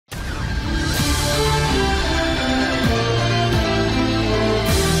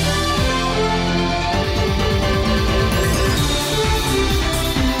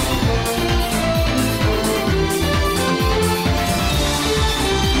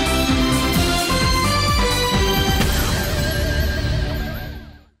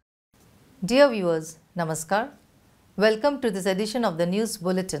Dear viewers, Namaskar. Welcome to this edition of the News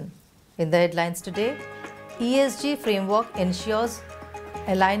Bulletin. In the headlines today, ESG framework ensures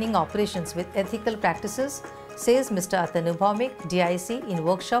aligning operations with ethical practices, says Mr. Atanu Bhaumik, DIC, in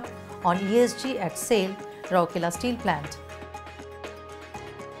workshop on ESG at SAIL, Rourkela Steel Plant.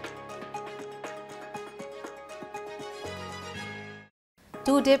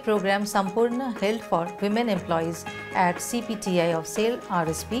 Two-day program Sampurna held for women employees at CPTI of SAIL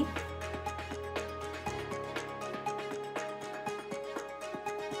RSP.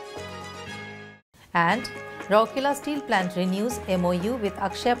 And Rourkela Steel Plant renews MOU with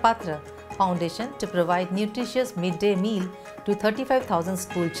Akshaya Patra Foundation to provide nutritious midday meal to 35,000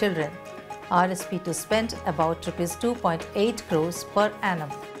 school children. RSP to spend about Rs 2.8 crores per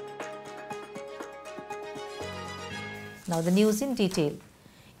annum. Now the news in detail.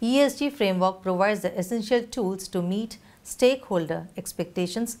 ESG framework provides the essential tools to meet stakeholder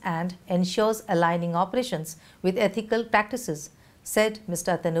expectations and ensures aligning operations with ethical practices, said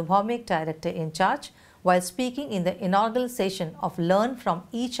Mr. Atanu Bhaumik, Director in charge, while speaking in the inaugural session of Learn from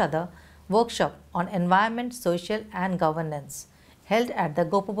Each Other workshop on environment, social and governance, held at the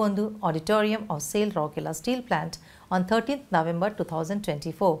Gopabandhu Auditorium of SAIL Rourkela Steel Plant on 13th November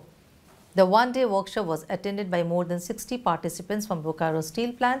 2024. The one-day workshop was attended by more than 60 participants from Bokaro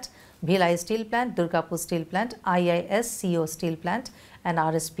Steel Plant, Bhilai Steel Plant, Durgapur Steel Plant, IIS CO Steel Plant and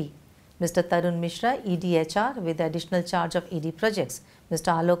RSP. Mr. Tarun Mishra, EDHR with the additional charge of ED projects,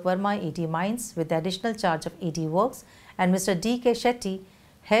 Mr. Alok Verma, ED Mines with the additional charge of ED works, and Mr. D.K. Shetty,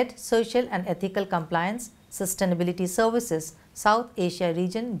 Head Social and Ethical Compliance, Sustainability Services, South Asia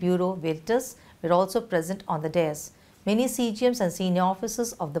Region Bureau Visitors were also present on the dais. Many CGMs and senior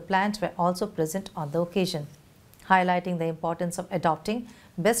officers of the plant were also present on the occasion, highlighting the importance of adopting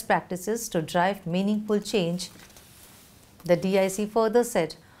best practices to drive meaningful change. The DIC further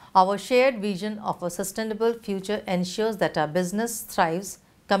said, "Our shared vision of a sustainable future ensures that our business thrives,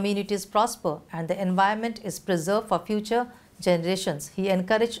 communities prosper and the environment is preserved for future generations." He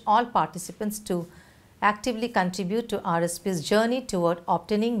encouraged all participants to actively contribute to RSP's journey toward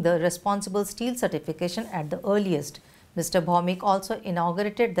obtaining the responsible steel certification at the earliest. Mr. Bhaumik also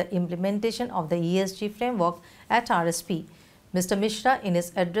inaugurated the implementation of the ESG framework at RSP. Mr. Mishra in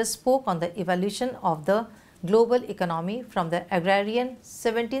his address spoke on the evolution of the global economy from the agrarian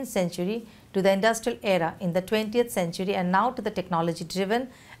 17th century to the industrial era in the 20th century and now to the technology-driven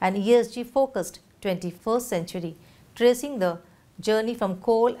and ESG-focused 21st century, tracing the journey from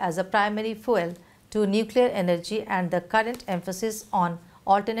coal as a primary fuel to nuclear energy and the current emphasis on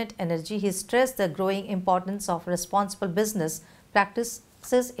alternate energy. He stressed the growing importance of responsible business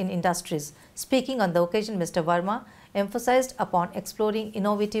practices in industries. Speaking on the occasion, Mr. Verma emphasized upon exploring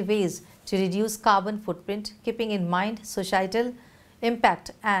innovative ways to reduce carbon footprint, keeping in mind societal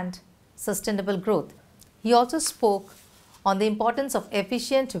impact and sustainable growth. He also spoke on the importance of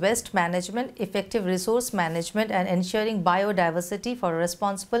efficient waste management, effective resource management and ensuring biodiversity for a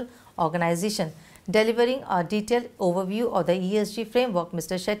responsible organization. Delivering a detailed overview of the ESG framework,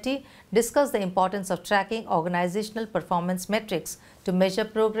 Mr. Shetty discussed the importance of tracking organizational performance metrics to measure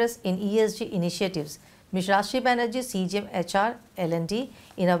progress in ESG initiatives. Ms. Rashi Banerjee, CGM HR L&D,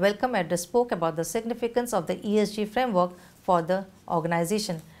 in a welcome address spoke about the significance of the ESG framework for the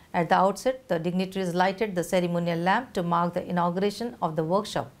organization. At the outset, the dignitaries lighted the ceremonial lamp to mark the inauguration of the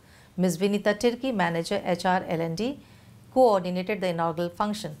workshop. Ms. Vinita Tirki, Manager HR L&D, coordinated the inaugural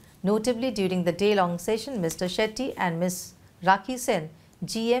function. Notably, during the day-long session, Mr. Shetty and Ms. Rakhi Sen,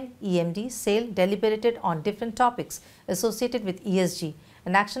 GM EMD SAIL, deliberated on different topics associated with ESG.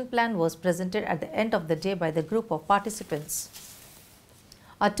 An action plan was presented at the end of the day by the group of participants.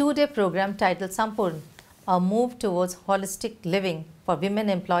 A two-day program titled Sampurna, a move towards holistic living for women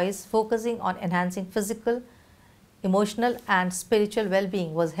employees focusing on enhancing physical, emotional and spiritual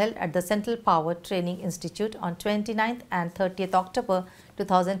well-being was held at the Central Power Training Institute on 29th and 30th October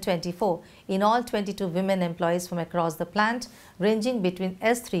 2024. In all, 22 women employees from across the plant, ranging between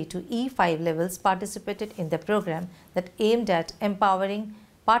S3 to E5 levels, participated in the program that aimed at empowering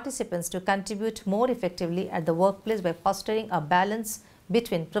participants to contribute more effectively at the workplace by fostering a balance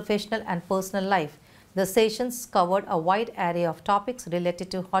between professional and personal life. The sessions covered a wide array of topics related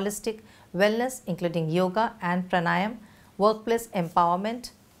to holistic wellness, including yoga and pranayam, workplace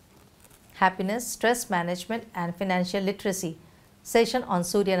empowerment, happiness, stress management and financial literacy. Session on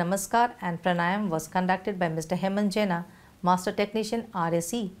Surya Namaskar and pranayam was conducted by Mr. Hemant Jaina, Master Technician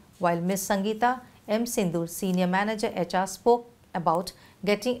RSE, while Ms. Sangeeta M. Sindhu, Senior Manager HR, spoke about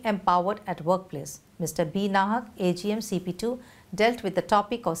getting empowered at workplace. Mr. B. Nahak, AGM CP2, dealt with the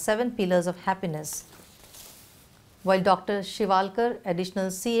topic of 7 pillars of happiness. while Dr. Shivalkar, additional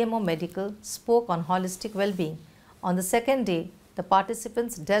CMO Medical, spoke on holistic well-being. On the second day, the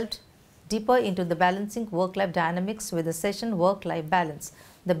participants delved deeper into the balancing work-life dynamics with the session Work-Life Balance,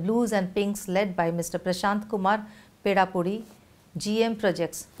 the Blues and Pinks led by Mr. Prashant Kumar Pedapudi, GM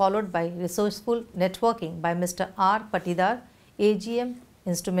Projects, followed by Resourceful Networking by Mr. R. Patidar, AGM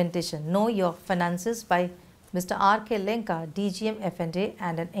Instrumentation, Know Your Finances by Mr. R.K. Lenka, DGM F&A,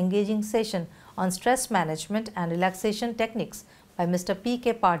 and an engaging session on stress management and relaxation techniques by Mr.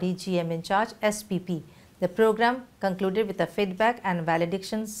 P.K. Padhi, GM in charge, SPP. The program concluded with a feedback and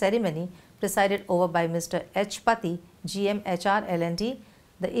valediction ceremony presided over by Mr. H. Pati, GM HR L&D.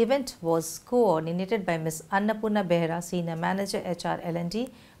 The event was coordinated by Ms. Annapurna Behra, Senior Manager HR L&D,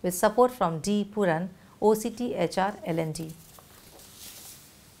 with support from D. Puran, OCT HR L&D.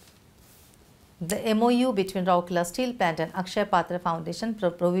 The MOU between Rourkela Steel Plant and Akshaya Patra Foundation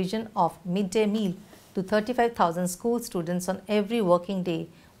for provision of midday meal to 35,000 school students on every working day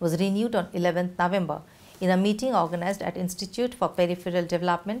was renewed on 11th November. In a meeting organized at Institute for Peripheral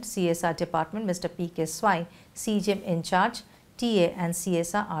Development, CSR Department, Mr. P.K. Swai, CGM in charge, TA and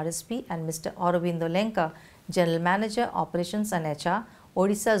CSR RSP, and Mr. Aurobindo Lenka, General Manager, Operations and HR,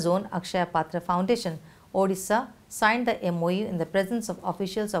 Odisha Zone Akshaya Patra Foundation, Odisha, signed the MOU in the presence of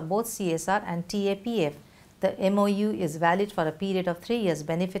officials of both CSR and TAPF. The MOU is valid for a period of 3 years,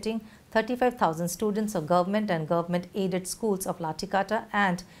 benefiting 35,000 students of government and government-aided schools of Latikata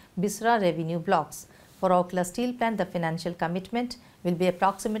and Bisra revenue blocks. For Rourkela Steel Plant, the financial commitment will be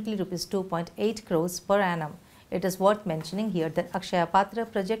approximately Rs 2.8 crores per annum. It is worth mentioning here that Akshaya Patra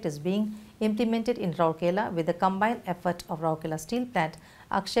project is being implemented in Rourkela with the combined effort of Rourkela Steel Plant,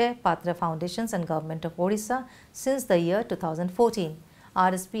 Akshaya Patra Foundations and Government of Odisha since the year 2014.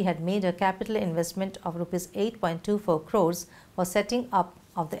 RSP had made a capital investment of Rs 8.24 crores for setting up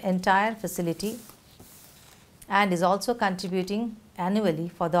of the entire facility and is also contributing annually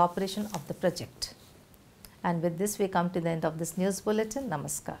for the operation of the project. And with this, we come to the end of this news bulletin.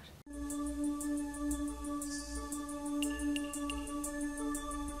 Namaskar.